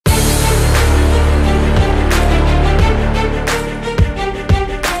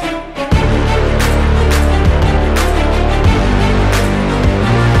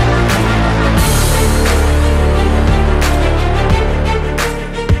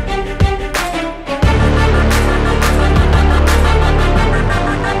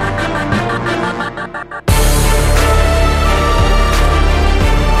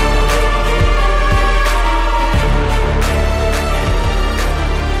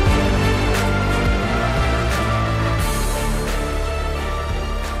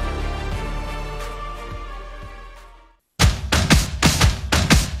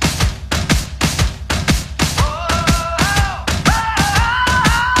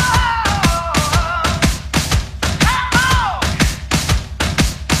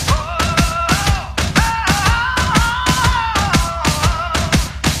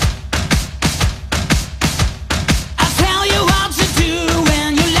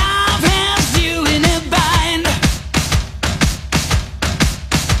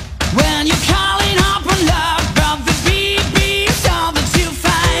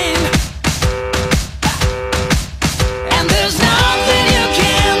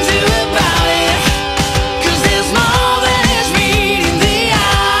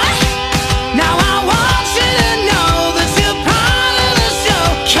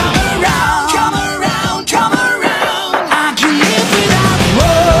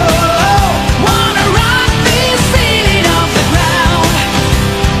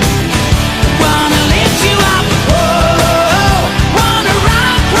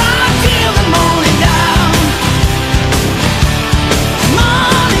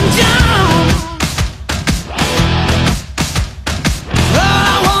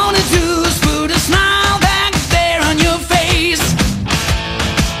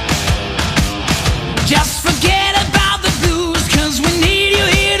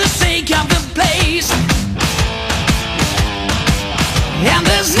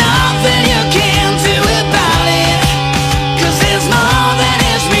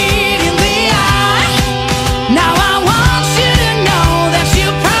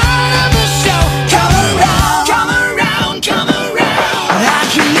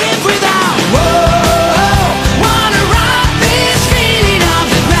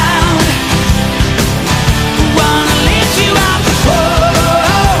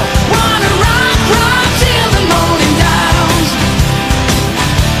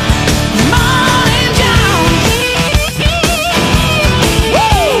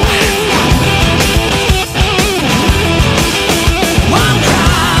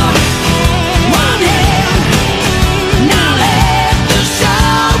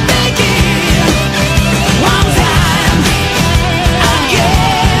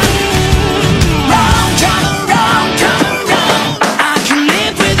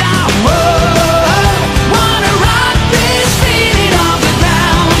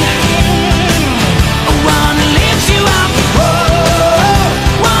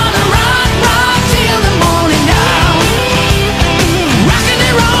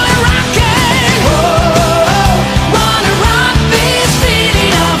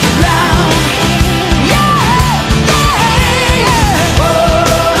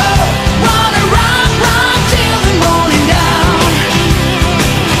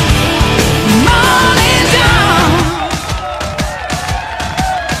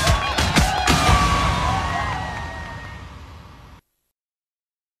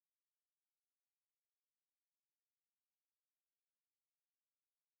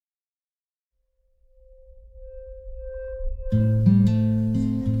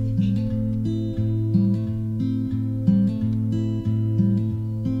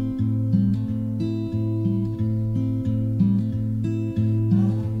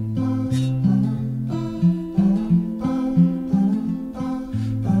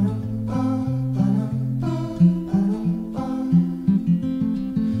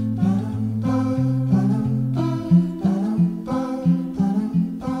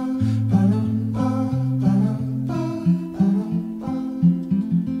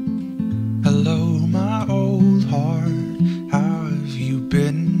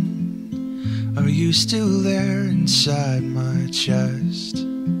you still there inside my chest?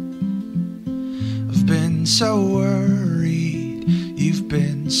 I've been so worried, you've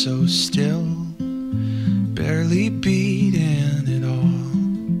been so still, barely beating it all.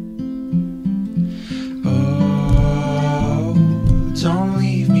 Oh, don't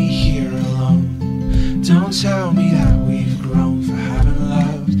leave me here alone. Don't tell me that we've grown for having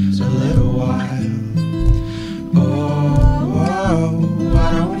loved a little while. Oh,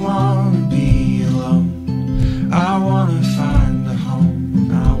 I don't wanna be alone. I wanna find a home.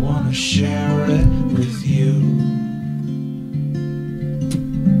 I wanna share it with you.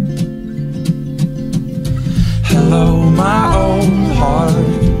 Hello, my old heart.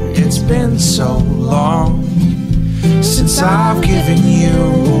 It's been so long since I've given you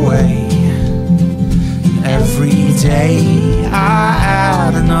away. And every day I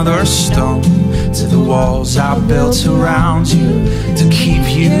add another stone to the walls I built around you to keep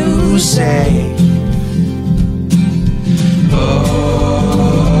you safe.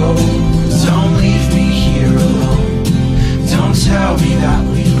 Oh, don't leave me here alone. Don't tell me that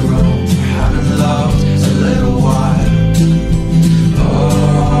we've grown for having loved a little while.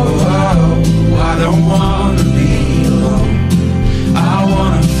 Oh, I don't wanna be alone. I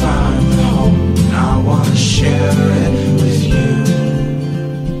wanna find a home. I wanna share it with you.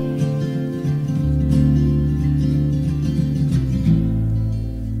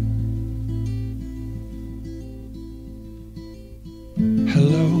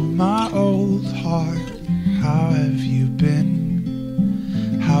 Hello, my old heart, how have you been?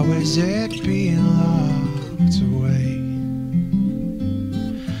 How is it being locked away?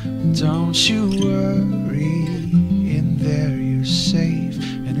 Don't you worry, in there you're safe.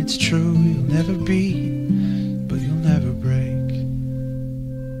 And it's true, you'll never be, but you'll never break.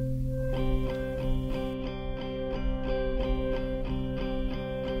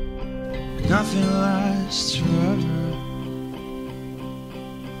 Nothing lasts forever.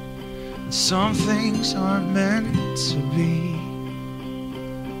 Some things aren't meant to be,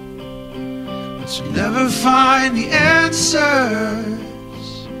 but you'll never find the answers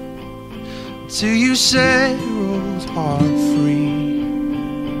till you set your old heart free.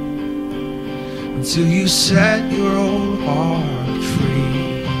 Until you set your old heart free.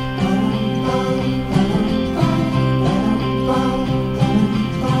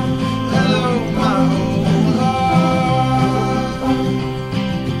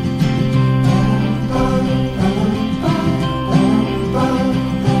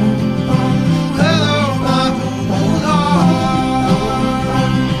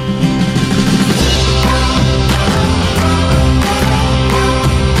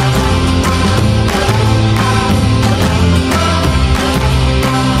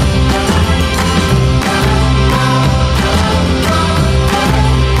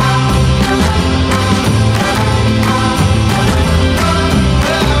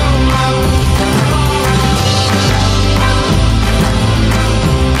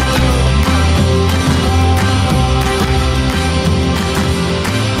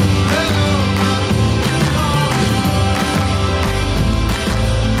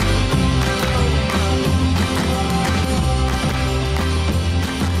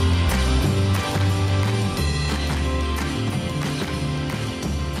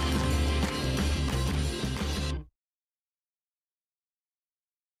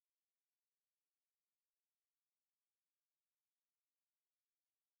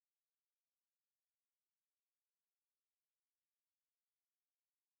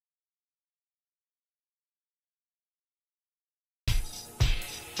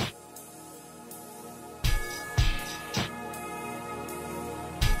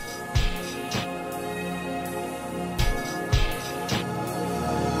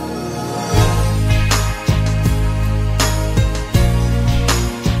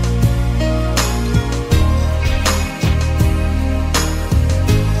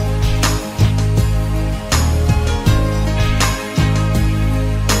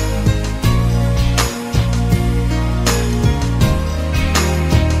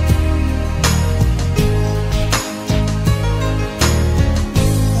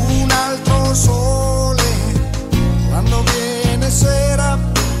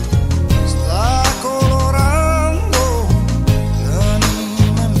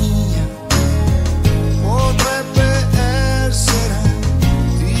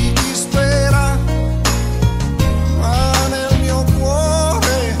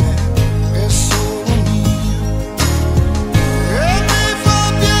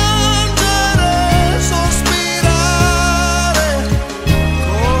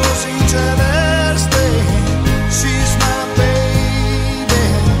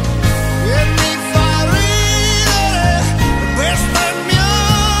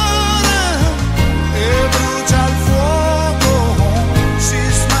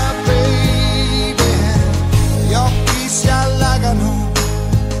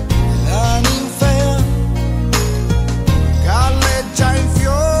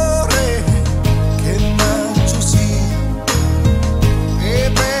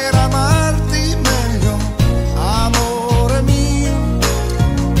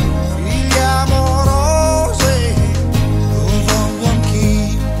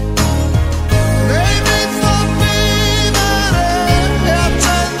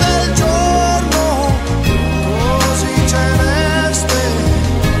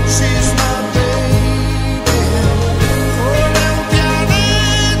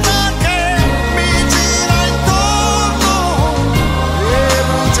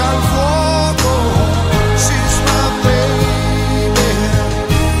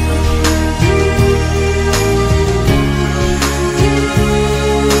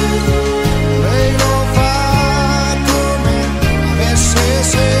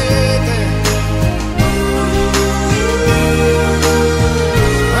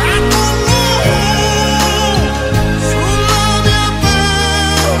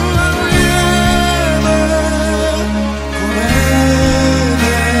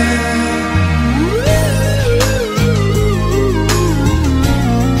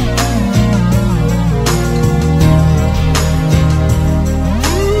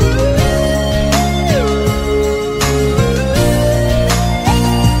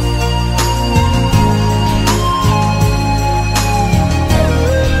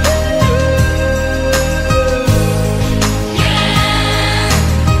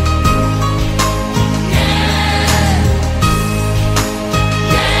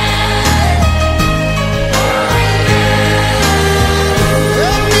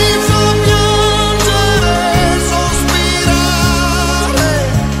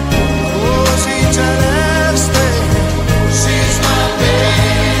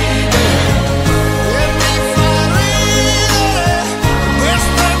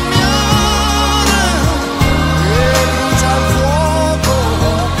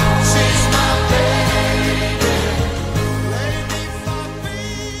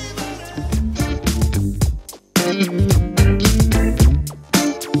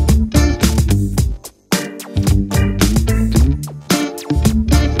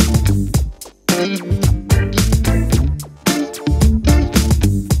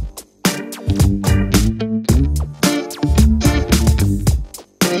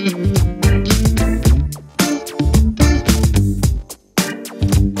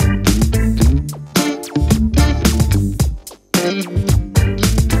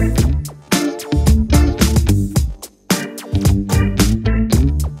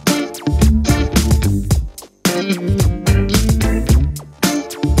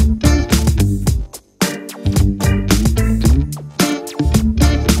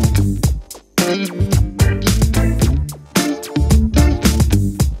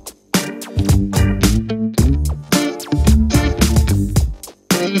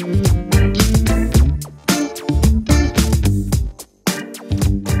 Bye.